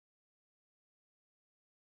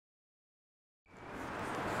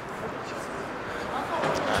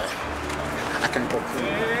I can talk to you.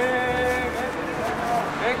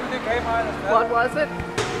 What was it?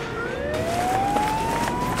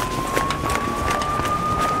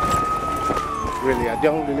 Really, I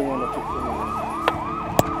don't really want to talk to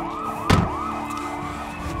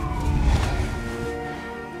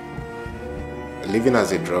you. Living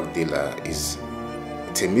as a drug dealer it's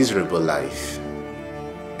a miserable life.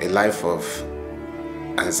 A life of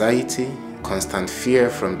anxiety, constant fear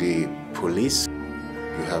from the police.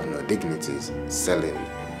 You have no dignities selling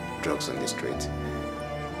drugs on the street.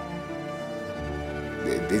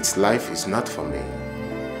 This life is not for me.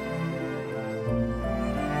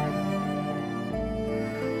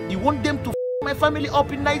 You want them to f my family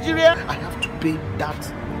up in Nigeria? I have to pay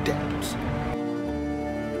that debt.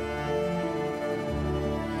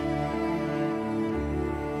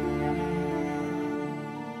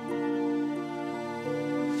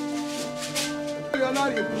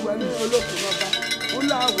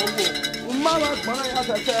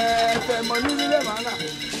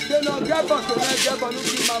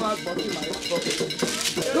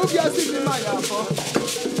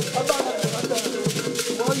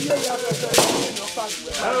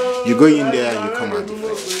 You go in there and you come out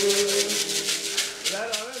different.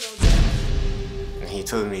 And he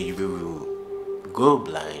told me you will go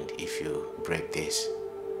blind if you break this.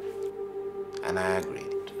 And I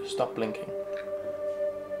agreed. Stop blinking.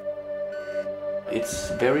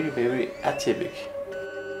 It's very, very atypical.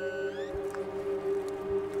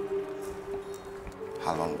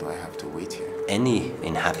 How long do I have to wait here? Any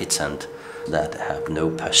inhabitant that have no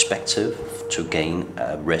perspective to gain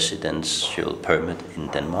a residential permit in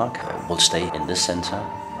Denmark will stay in this center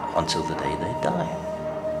until the day they die.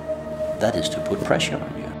 That is to put pressure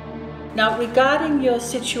on you. Now, regarding your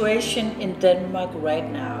situation in Denmark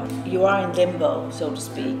right now, you are in limbo, so to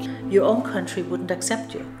speak. Your own country wouldn't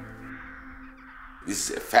accept you. This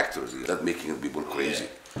is a factor that's making people crazy.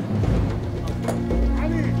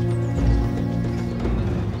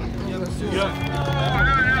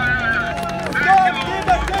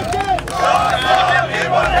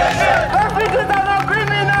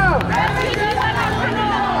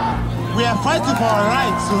 We are fighting for our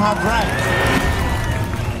rights to have rights.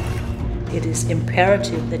 It is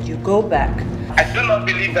imperative that you go back. I do not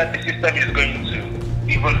believe that the system is going to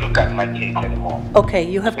even look at my case anymore. Okay,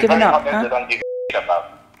 you have given up, huh? They don't give a shit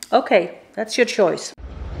about. Okay, that's your choice.